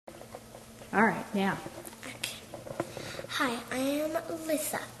All right, now. Okay. Hi, I am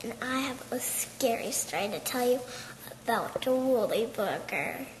Lisa, and I have a scary story to tell you about the woolly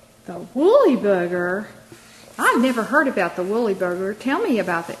booger. The woolly booger? I've never heard about the woolly booger. Tell me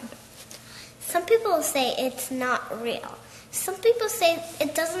about it. Some people say it's not real. Some people say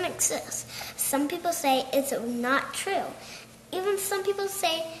it doesn't exist. Some people say it's not true. Even some people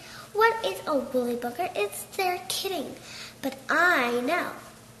say, what is a woolly booger? It's they're kidding. But I know.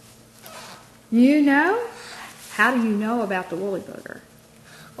 You know? How do you know about the woolly booger?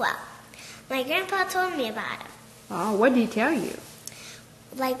 Well, my grandpa told me about it. Oh, what did he tell you?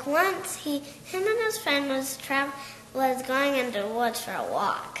 Like once, him and his friend was going into the woods for a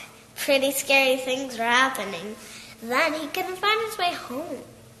walk. Pretty scary things were happening. Then he couldn't find his way home.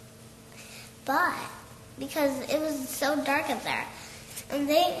 But, because it was so dark up there, and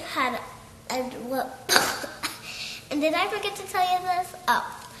they had and did I forget to tell you this?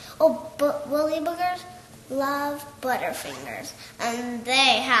 Woolly boogers love Butterfingers, and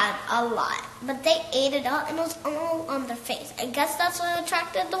they had a lot, but they ate it all, and it was all on their face. I guess that's what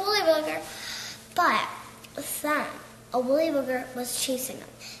attracted the woolly booger. But then a woolly booger was chasing them.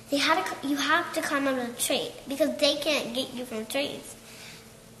 You have to climb up a tree because they can't get you from trees.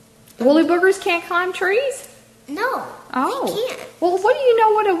 Woolly boogers can't climb trees? No, Oh. they can't. Well, what do you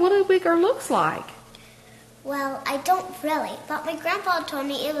know what a woolly booger looks like? Well, I don't really, but my grandpa told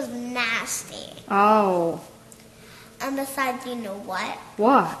me it was nasty. Oh. And besides, you know what?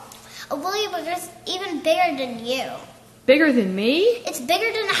 What? A woolly booger's even bigger than you. Bigger than me? It's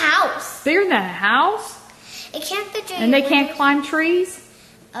bigger than a house. Bigger than a house? It can't fit through And your they can't windows. climb trees?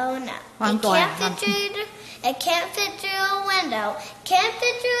 Oh, no. I'm glad. It can't fit through a window. Can't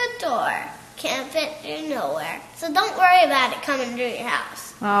fit through a door. Can't fit through nowhere. So don't worry about it coming through your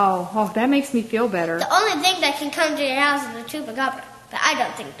house. Oh, that makes me feel better. The only thing that can come through your house is a chupacabra. But I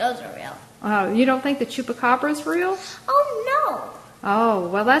don't think those are real. Oh, you don't think the chupacabra's real? Oh, Oh,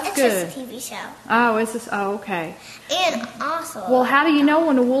 well, that's no. It's good. just a TV show. Oh, is this? Oh, okay. And also... Well, how do you know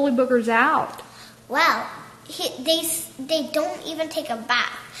when a woolly booger's out? Well, they don't even take a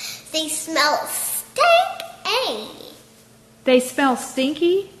bath. They smell stinky. They smell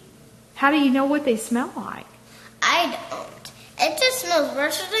stinky? How do you know what they smell like? I don't. It just smells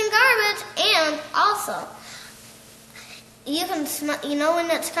worse than garbage. And also, you can smell. You know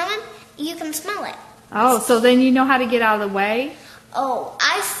when it's coming? You can smell it. Oh, so then you know how to get out of the way? Oh,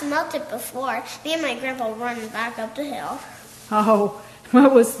 I smelled it before. Me and my grandpa running back up the hill. Oh,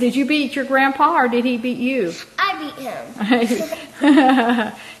 did you beat your grandpa or did he beat you? I beat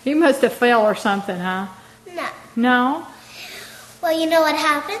him. He must have fell or something, huh? No. No? Well, you know what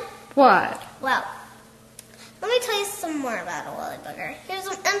happened? What? Well, let me tell you some more about a woolly booger. Here's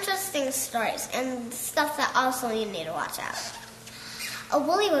some interesting stories and stuff that also you need to watch out. A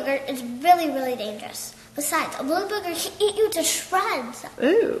woolly booger is really, really dangerous. Besides, a woolly booger can eat you to shreds.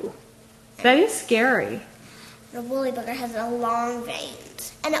 Ooh, that is scary. The woolly booger has a long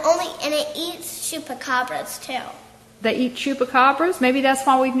veins, and it eats chupacabras too. They eat chupacabras? Maybe that's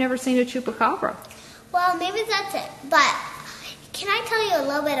why we've never seen a chupacabra. Well, maybe that's it. But can I tell you a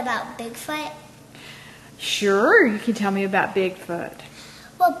little bit about Bigfoot? Sure, you can tell me about Bigfoot.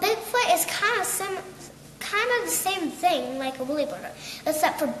 Well, Bigfoot is kind of the same thing like a woolly booger,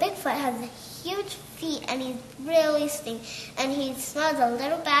 except for Bigfoot has huge feet and he's really stinky and he smells a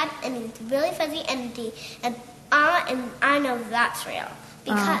little bad and he's really fuzzy and I know that's real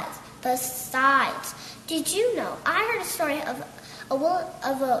because besides, did you know? I heard a story of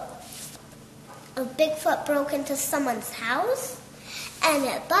a Bigfoot broke into someone's house.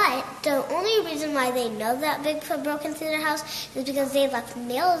 But the only reason why they know that Bigfoot broke into their house is because they left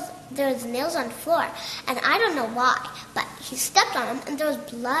nails. There was nails on the floor, and I don't know why. But he stepped on them, and there was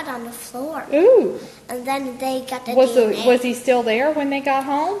blood on the floor. Ooh! And then they got the DNA. Was he still there when they got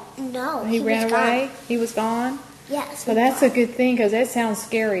home? No, He ran was away. gone. He was gone. Yes. Well, that's a good thing because that sounds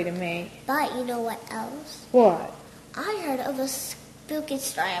scary to me. But you know what else? What? I heard of a spooky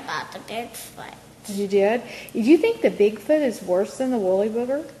story about the Bigfoot. You did? Do you think the Bigfoot is worse than the woolly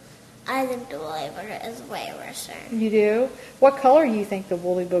booger? I think the woolly booger is way worse. You do? What color do you think the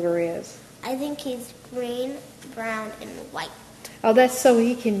woolly booger is? I think he's green, brown, and white. Oh, that's so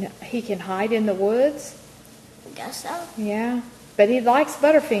he can hide in the woods? I guess so. Yeah. But he likes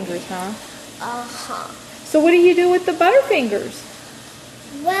Butterfingers, huh? Uh-huh. So what do you do with the Butterfingers?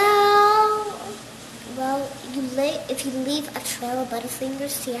 Well, if you leave a trail of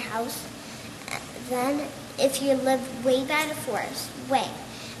Butterfingers to your house, then if you live way by the forest,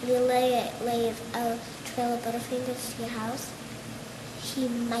 and you leave a trail of Butterfingers to your house, he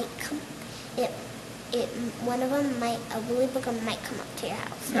might come. A woolly booger might come up to your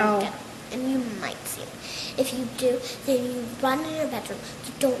house. Oh. and you might see him. If you do, then you run in your bedroom.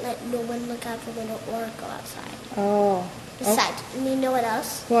 So don't let no one look out the window or go outside. Oh. Besides, and you know what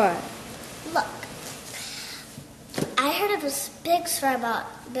else? What? Look, I heard of this big story about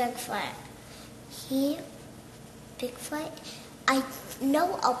Bigfoot. Bigfoot, I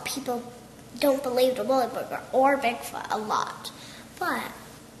know people don't believe the woolly booger or Bigfoot a lot, but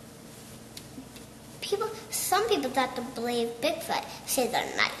some people that don't believe Bigfoot say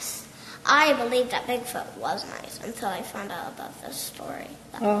they're nice. I believed that Bigfoot was nice until I found out about this story.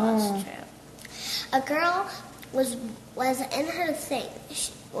 That was true. A girl was in her thing.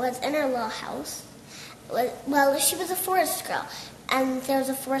 She was in her little house. Well, she was a forest girl, and there was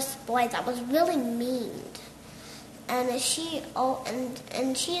a forest boy that was really mean. And she goes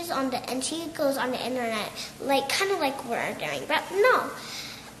on the internet, like kind of like we're doing, but no,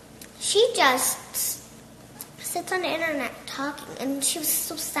 she just sits on the internet talking, and she was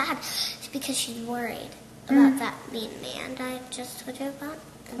so sad because she's worried about that mean man that I just told you about.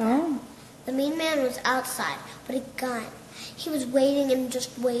 The mean man was outside with a gun. He was waiting and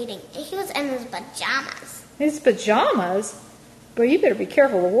just waiting. And he was in his pajamas. His pajamas? But you better be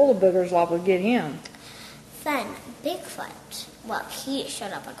careful. The woolly boogers liable to get him. Then Bigfoot, well, he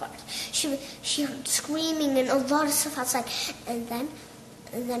showed up, of course. She heard screaming and a lot of stuff outside. And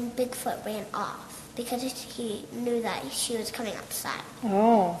then Bigfoot ran off because he knew that she was coming outside.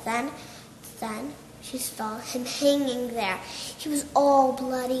 Oh. Then she saw him hanging there. He was all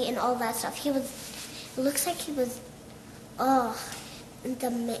bloody and all that stuff. It looks like he was,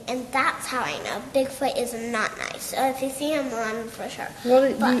 and that's how I know Bigfoot is not nice. So if you see him, run for sure.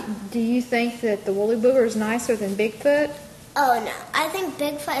 Well, do you think that the woolly booger is nicer than Bigfoot? Oh, no. I think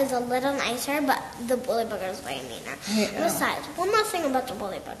Bigfoot is a little nicer, but the woolly booger is way meaner. Yeah. Besides, one more thing about the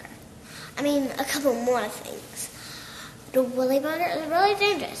woolly booger. I mean, a couple more things. The woolly booger is really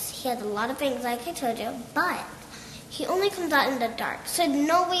dangerous. He has a lot of things, like I told you, but he only comes out in the dark, so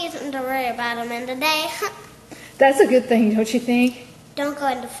no reason to worry about him in the day. That's a good thing, don't you think? Don't go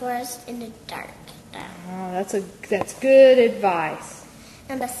in the forest in the dark. Oh, that's good advice.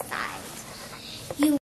 And besides,